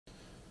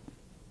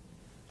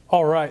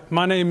All right,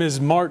 my name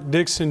is Mark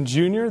Dixon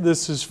Jr.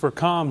 This is for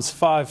Comms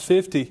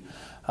 550.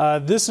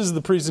 This is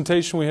the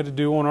presentation we had to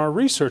do on our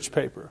research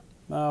paper.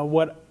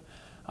 What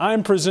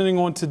I'm presenting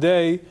on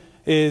today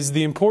is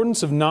the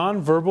importance of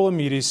nonverbal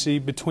immediacy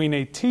between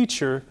a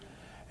teacher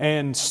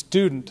and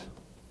student.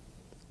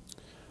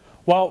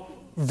 While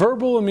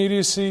verbal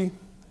immediacy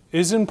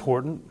is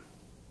important,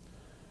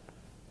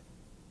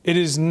 it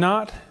is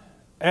not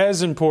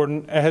as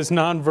important as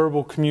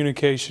nonverbal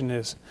communication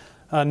is.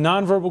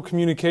 Nonverbal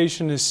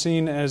communication is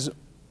seen as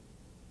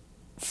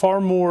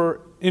far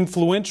more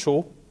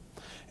influential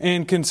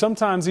and can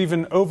sometimes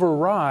even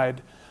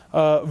override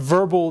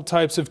verbal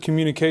types of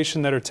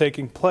communication that are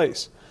taking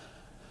place.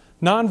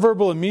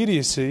 Nonverbal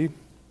immediacy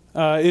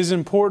is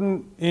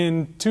important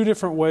in two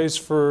different ways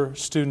for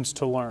students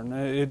to learn.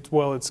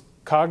 It's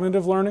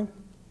cognitive learning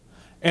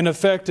and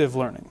effective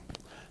learning.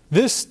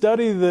 This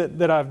study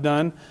that I've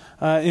done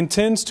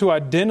intends to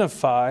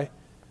identify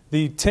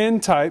the 10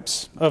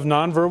 types of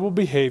nonverbal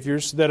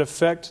behaviors that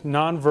affect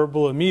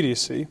nonverbal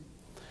immediacy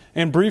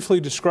and briefly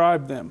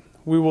describe them.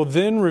 We will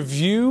then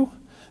review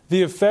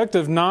the effect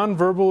of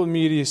nonverbal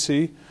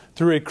immediacy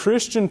through a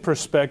Christian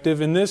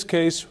perspective. In this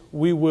case,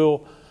 we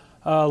will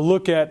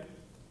look at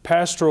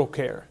pastoral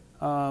care,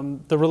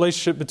 the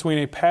relationship between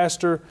a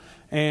pastor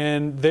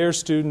and their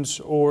students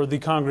or the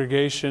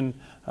congregation,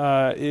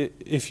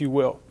 if you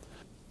will.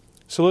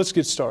 So let's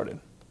get started.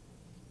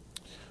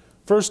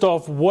 First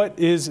off, what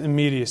is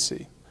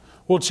immediacy?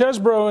 Well,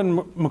 Chesbrough and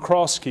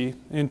McCroskey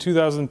in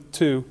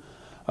 2002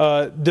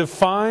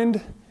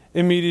 defined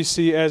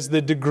immediacy as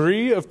the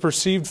degree of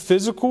perceived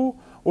physical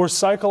or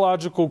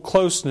psychological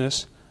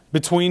closeness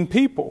between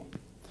people.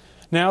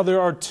 Now, there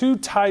are two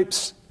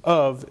types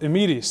of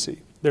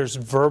immediacy. There's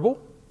verbal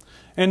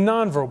and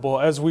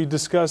nonverbal, as we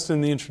discussed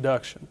in the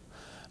introduction.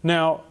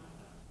 Now,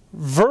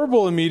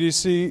 verbal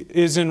immediacy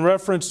is in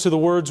reference to the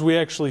words we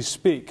actually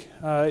speak.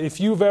 If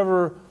you've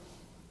ever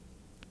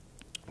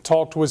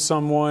talked with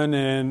someone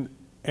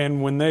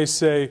and when they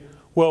say,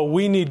 well,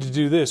 we need to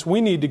do this,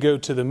 we need to go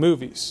to the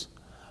movies,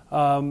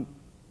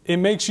 it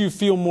makes you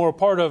feel more a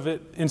part of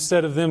it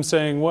instead of them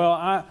saying, well,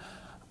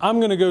 I'm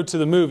going to go to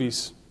the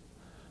movies.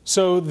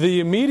 So the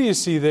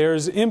immediacy there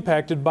is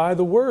impacted by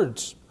the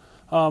words,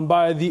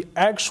 by the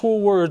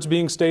actual words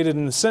being stated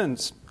in the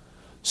sentence.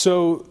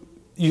 So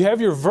you have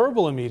your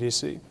verbal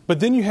immediacy, but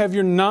then you have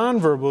your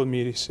nonverbal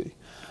immediacy.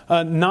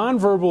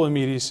 Nonverbal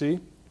immediacy,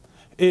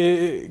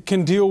 it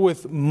can deal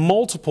with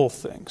multiple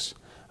things.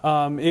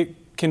 It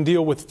can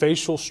deal with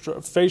facial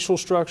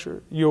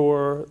structure,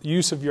 your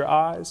use of your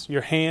eyes,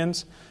 your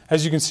hands.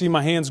 As you can see,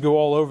 my hands go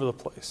all over the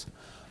place.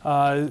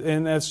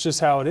 And that's just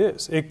how it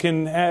is. It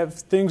can have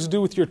things to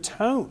do with your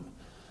tone.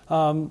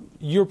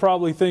 You're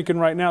probably thinking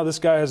right now, this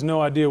guy has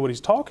no idea what he's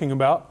talking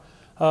about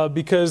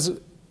because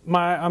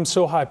I'm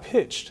so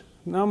high-pitched.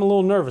 Now I'm a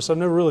little nervous. I've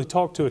never really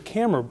talked to a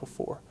camera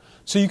before.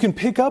 So you can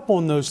pick up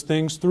on those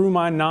things through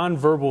my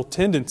nonverbal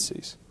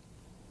tendencies.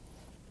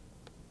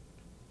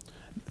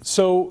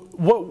 So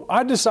what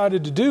I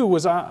decided to do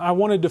was I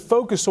wanted to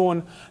focus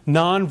on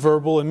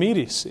nonverbal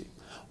immediacy.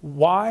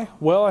 Why?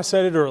 Well, I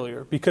said it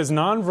earlier, because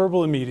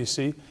nonverbal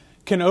immediacy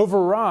can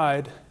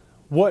override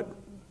what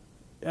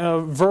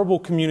verbal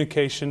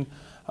communication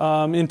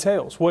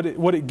entails, what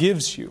it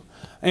gives you.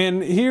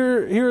 And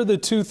here are the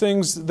two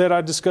things that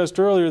I discussed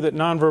earlier that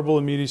nonverbal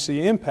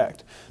immediacy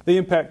impact. They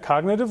impact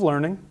cognitive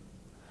learning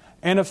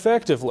and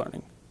effective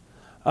learning.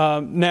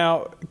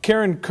 Now,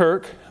 Karen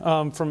Kirk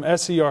from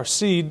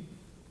SERC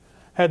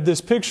had this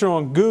picture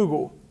on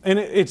Google, and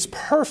it's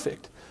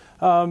perfect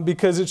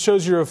because it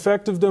shows your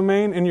affective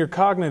domain and your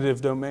cognitive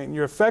domain.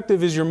 Your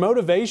affective is your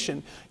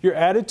motivation, your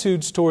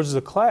attitudes towards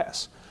the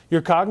class.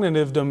 Your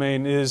cognitive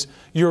domain is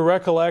your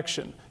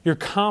recollection, your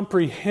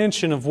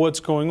comprehension of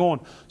what's going on.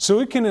 So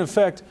it can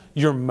affect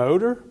your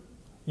motor,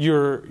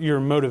 your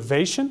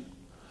motivation,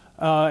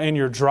 and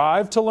your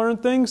drive to learn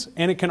things,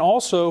 and it can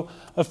also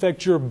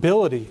affect your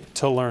ability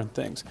to learn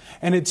things.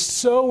 And it's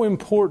so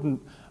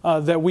important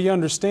that we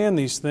understand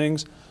these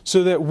things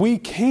so that we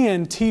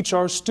can teach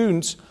our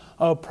students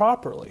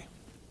properly.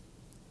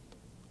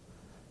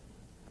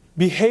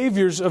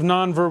 Behaviors of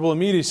nonverbal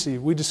immediacy.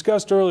 We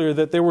discussed earlier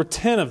that there were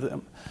 10 of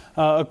them,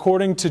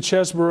 according to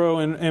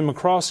Chesbrough and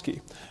McCroskey.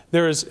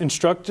 There is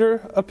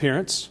instructor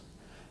appearance,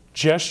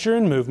 gesture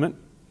and movement.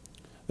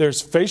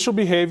 There's facial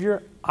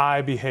behavior,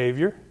 eye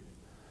behavior,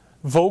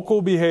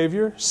 vocal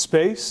behavior,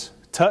 space,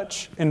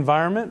 touch,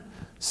 environment,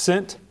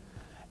 scent,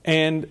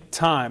 and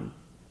time.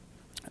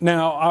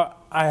 Now,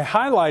 I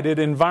highlighted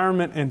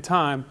environment and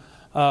time,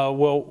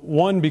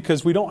 one,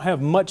 because we don't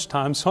have much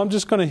time, so I'm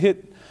just going to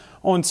hit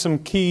on some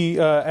key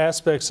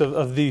aspects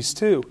of these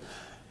two.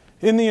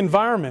 In the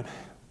environment,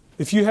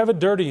 if you have a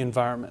dirty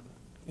environment,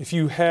 if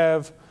you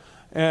have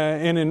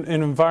an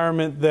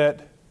environment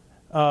that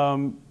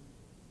the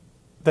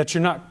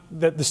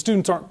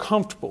students aren't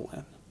comfortable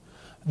in,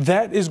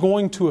 that is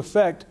going to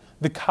affect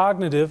the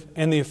cognitive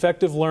and the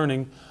effective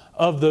learning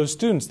of those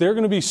students. They're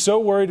going to be so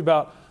worried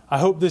about, I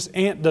hope this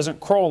ant doesn't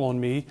crawl on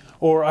me,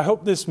 or I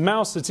hope this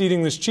mouse that's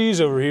eating this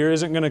cheese over here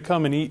isn't going to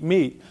come and eat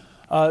me.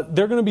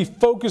 They're going to be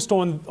focused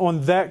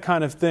on that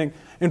kind of thing.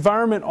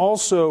 Environment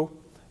also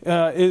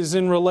is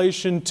in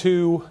relation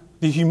to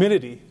the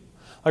humidity.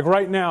 Like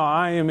right now,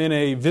 I am in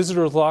a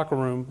visitor's locker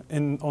room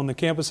on the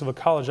campus of a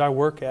college I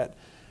work at,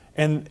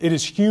 and it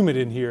is humid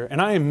in here,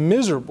 and I am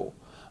miserable.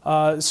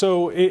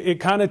 So it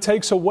kind of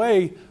takes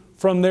away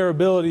from their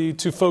ability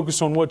to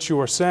focus on what you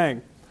are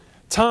saying.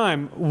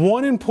 Time.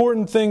 One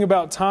important thing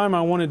about time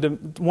I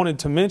wanted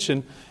to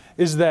mention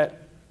is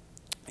that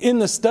in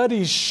the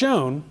studies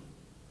shown,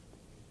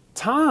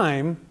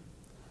 time,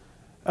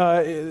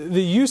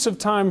 the use of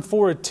time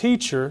for a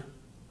teacher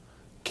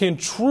can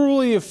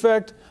truly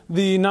affect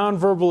the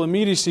nonverbal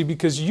immediacy,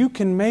 because you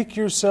can make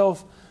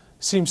yourself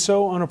seem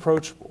so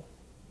unapproachable.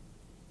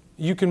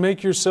 You can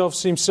make yourself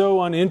seem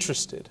so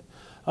uninterested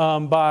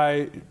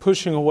by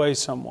pushing away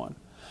someone.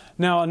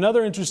 Now,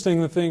 another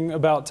interesting thing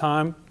about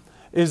time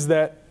is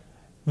that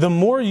the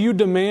more you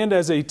demand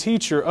as a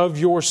teacher of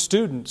your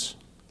students,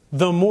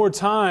 the more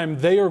time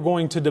they are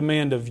going to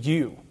demand of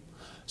you.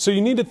 So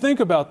you need to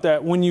think about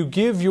that when you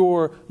give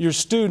your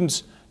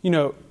students,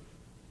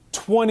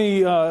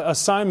 20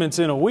 assignments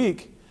in a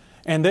week,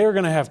 and they're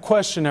going to have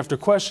question after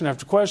question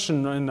after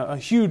question and a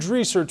huge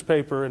research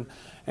paper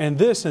and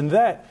this and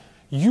that.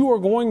 You are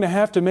going to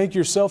have to make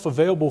yourself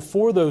available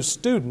for those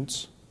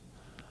students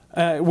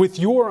with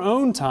your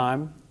own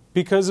time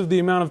because of the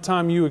amount of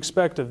time you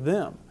expect of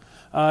them.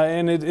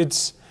 And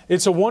it's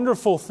a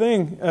wonderful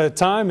thing,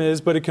 time is,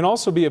 but it can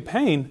also be a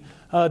pain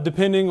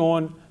depending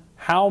on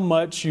how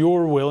much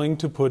you're willing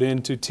to put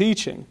into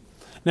teaching.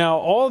 Now,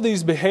 all of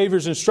these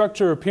behaviors and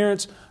structure,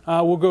 appearance,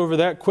 we'll go over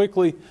that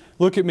quickly.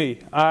 Look at me.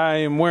 I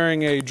am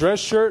wearing a dress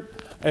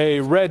shirt, a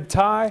red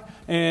tie,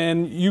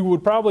 and you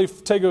would probably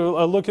take a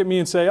look at me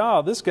and say,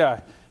 this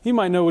guy, he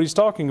might know what he's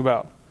talking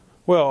about.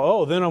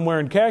 Well, then I'm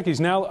wearing khakis.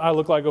 Now I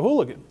look like a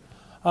hooligan.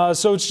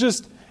 So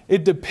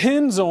it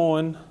depends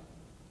on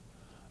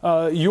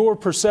your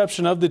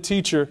perception of the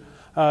teacher.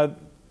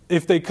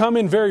 If they come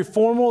in very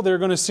formal, they're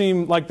going to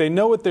seem like they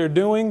know what they're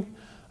doing,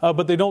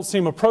 but they don't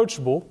seem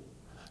approachable.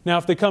 Now,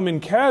 if they come in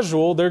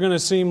casual, they're going to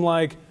seem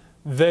like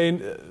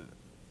they're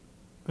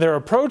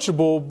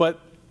approachable, but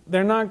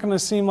they're not going to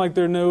seem like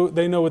they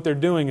know what they're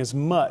doing as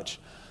much.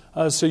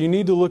 So you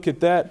need to look at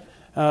that.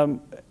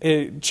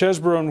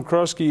 Chesbrough and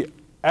McCroskey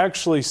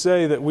actually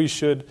say that we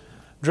should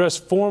dress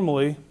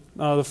formally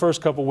the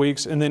first couple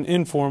weeks and then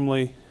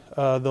informally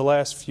the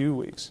last few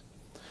weeks.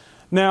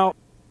 Now,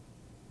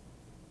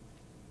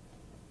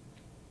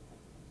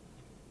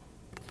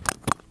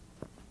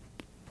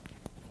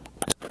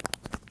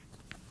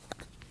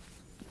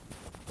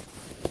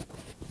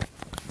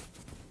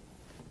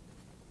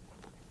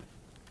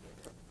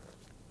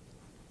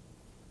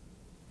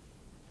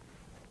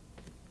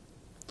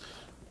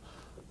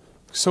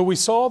 so we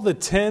saw the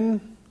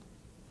 10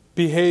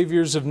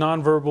 behaviors of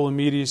nonverbal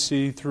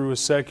immediacy through a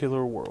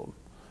secular world,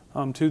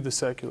 to the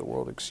secular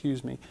world,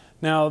 excuse me.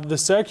 Now, the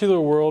secular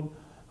world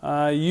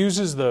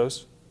uses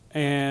those,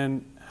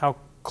 and how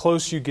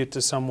close you get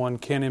to someone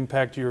can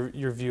impact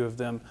your view of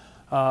them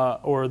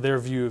or their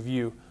view of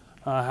you.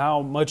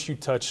 How much you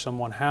touch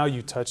someone, how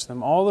you touch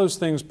them, all those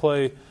things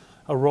play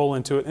a role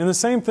into it. And the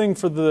same thing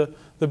for the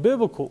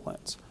biblical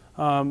lens.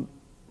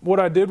 What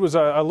I did was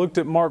I looked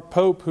at Mark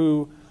Pope,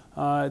 who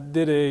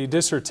did a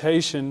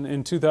dissertation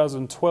in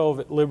 2012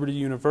 at Liberty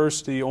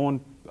University on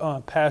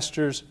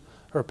pastors,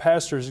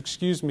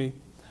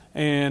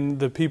 and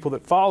the people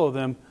that follow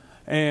them.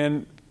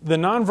 And the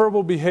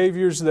nonverbal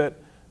behaviors that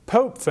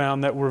Pope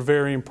found that were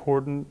very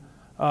important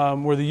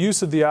were the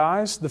use of the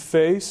eyes, the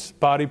face,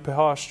 body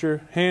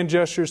posture, hand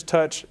gestures,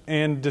 touch,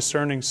 and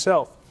discerning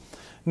self.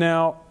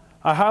 Now,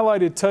 I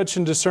highlighted touch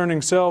and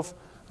discerning self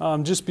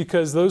just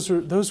because those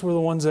were the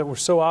ones that were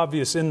so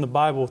obvious in the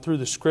Bible through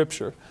the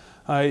Scripture.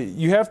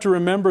 You have to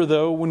remember,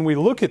 though, when we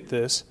look at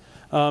this,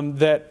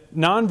 that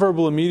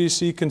nonverbal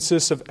immediacy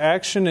consists of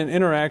action and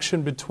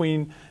interaction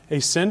between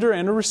a sender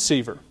and a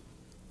receiver.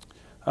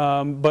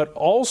 But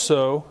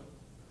also,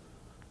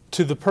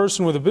 to the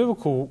person with a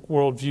biblical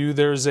worldview,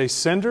 there is a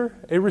sender,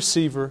 a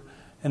receiver,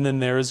 and then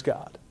there is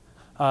God.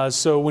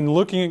 So when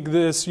looking at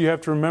this, you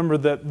have to remember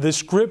that the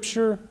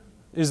Scripture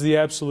is the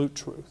absolute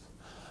truth.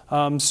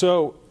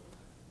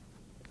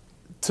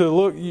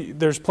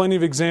 There's plenty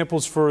of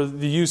examples for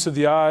the use of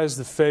the eyes,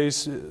 the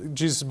face,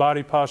 Jesus'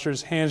 body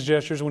postures, hands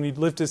gestures, when he'd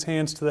lift his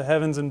hands to the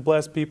heavens and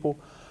bless people.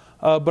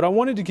 But I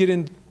wanted to get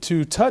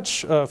into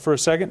touch for a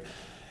second.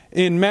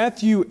 In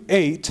Matthew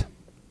 8,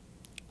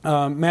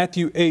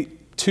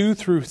 2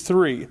 through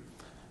 3,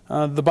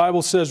 the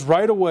Bible says,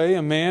 "Right away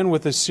a man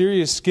with a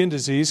serious skin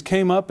disease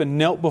came up and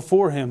knelt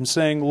before him,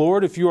 saying,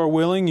 'Lord, if you are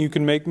willing, you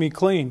can make me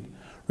clean.'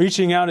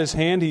 Reaching out his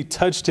hand, he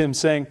touched him,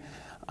 saying,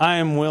 'I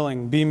am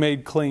willing, be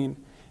made clean.'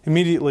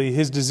 Immediately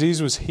his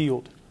disease was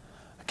healed."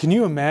 Can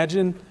you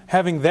imagine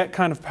having that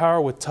kind of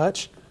power with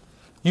touch?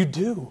 You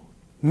do.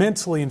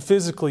 Mentally and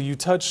physically, you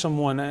touch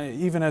someone,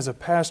 even as a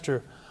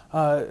pastor,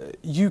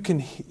 you can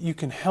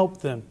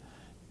help them.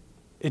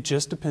 It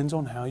just depends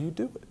on how you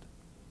do it.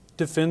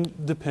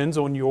 Depends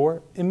on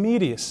your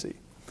immediacy.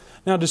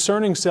 Now,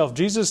 discerning self,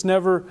 Jesus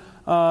never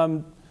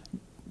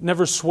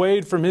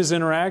swayed from his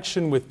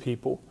interaction with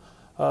people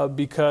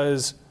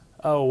because,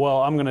 oh,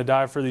 well, I'm going to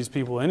die for these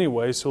people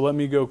anyway, so let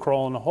me go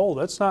crawl in a hole.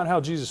 That's not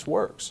how Jesus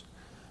works.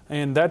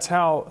 And that's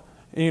how,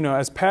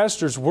 as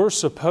pastors, we're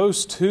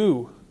supposed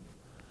to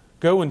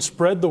go and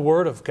spread the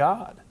Word of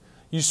God.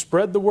 You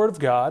spread the Word of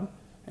God,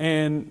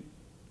 and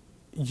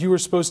you are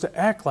supposed to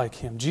act like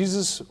Him.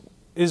 Jesus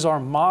is our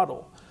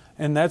model,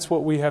 and that's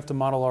what we have to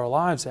model our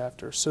lives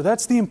after. So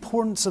that's the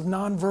importance of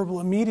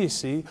nonverbal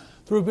immediacy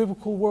through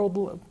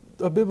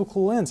a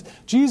biblical lens.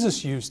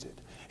 Jesus used it.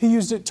 He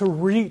used it to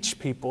reach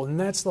people, and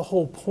that's the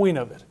whole point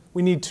of it.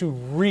 We need to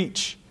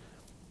reach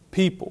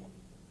people.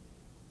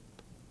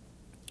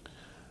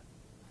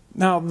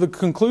 Now, the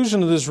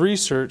conclusion of this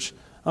research,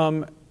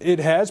 it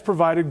has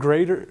provided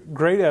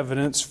great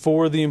evidence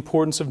for the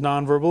importance of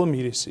nonverbal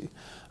immediacy.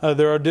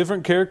 There are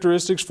different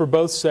characteristics for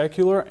both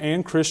secular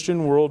and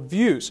Christian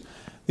worldviews.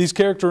 These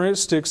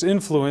characteristics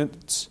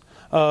influence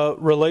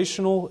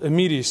relational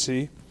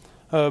immediacy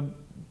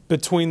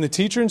between the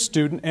teacher and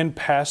student and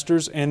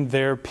pastors and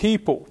their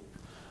people.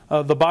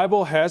 The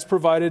Bible has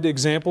provided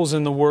examples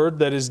in the Word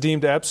that is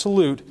deemed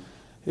absolute,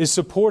 is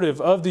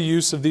supportive of the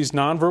use of these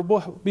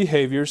nonverbal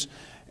behaviors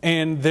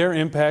and their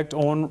impact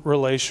on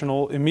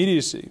relational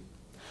immediacy.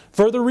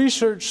 Further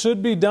research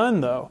should be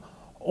done, though,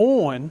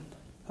 on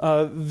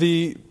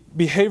the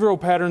behavioral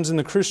patterns in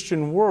the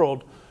Christian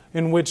world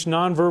in which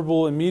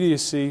nonverbal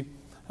immediacy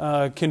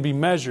can be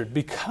measured,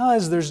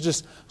 because there's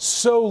just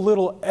so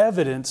little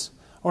evidence,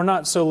 or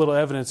not so little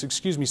evidence,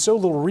 so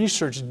little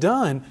research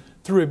done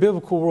through a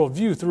biblical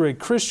worldview, through a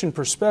Christian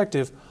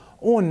perspective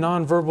on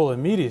nonverbal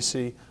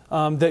immediacy,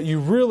 that you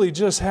really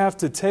just have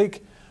to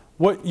take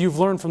what you've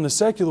learned from the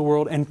secular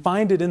world and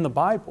find it in the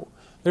Bible.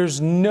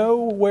 There's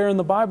nowhere in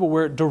the Bible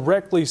where it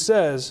directly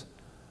says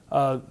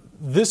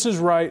this is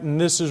right and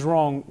this is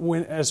wrong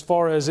as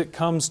far as it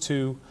comes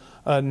to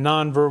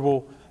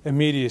nonverbal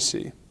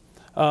immediacy.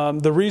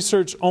 The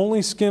research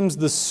only skims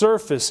the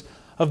surface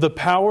of the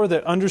power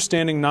that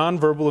understanding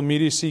nonverbal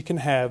immediacy can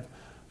have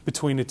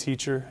between a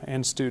teacher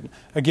and student.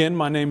 Again,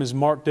 my name is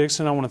Mark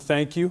Dixon. I want to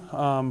thank you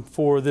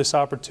for this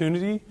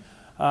opportunity.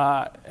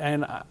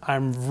 And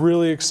I'm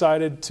really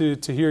excited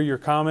to hear your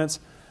comments,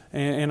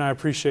 and I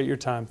appreciate your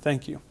time.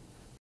 Thank you.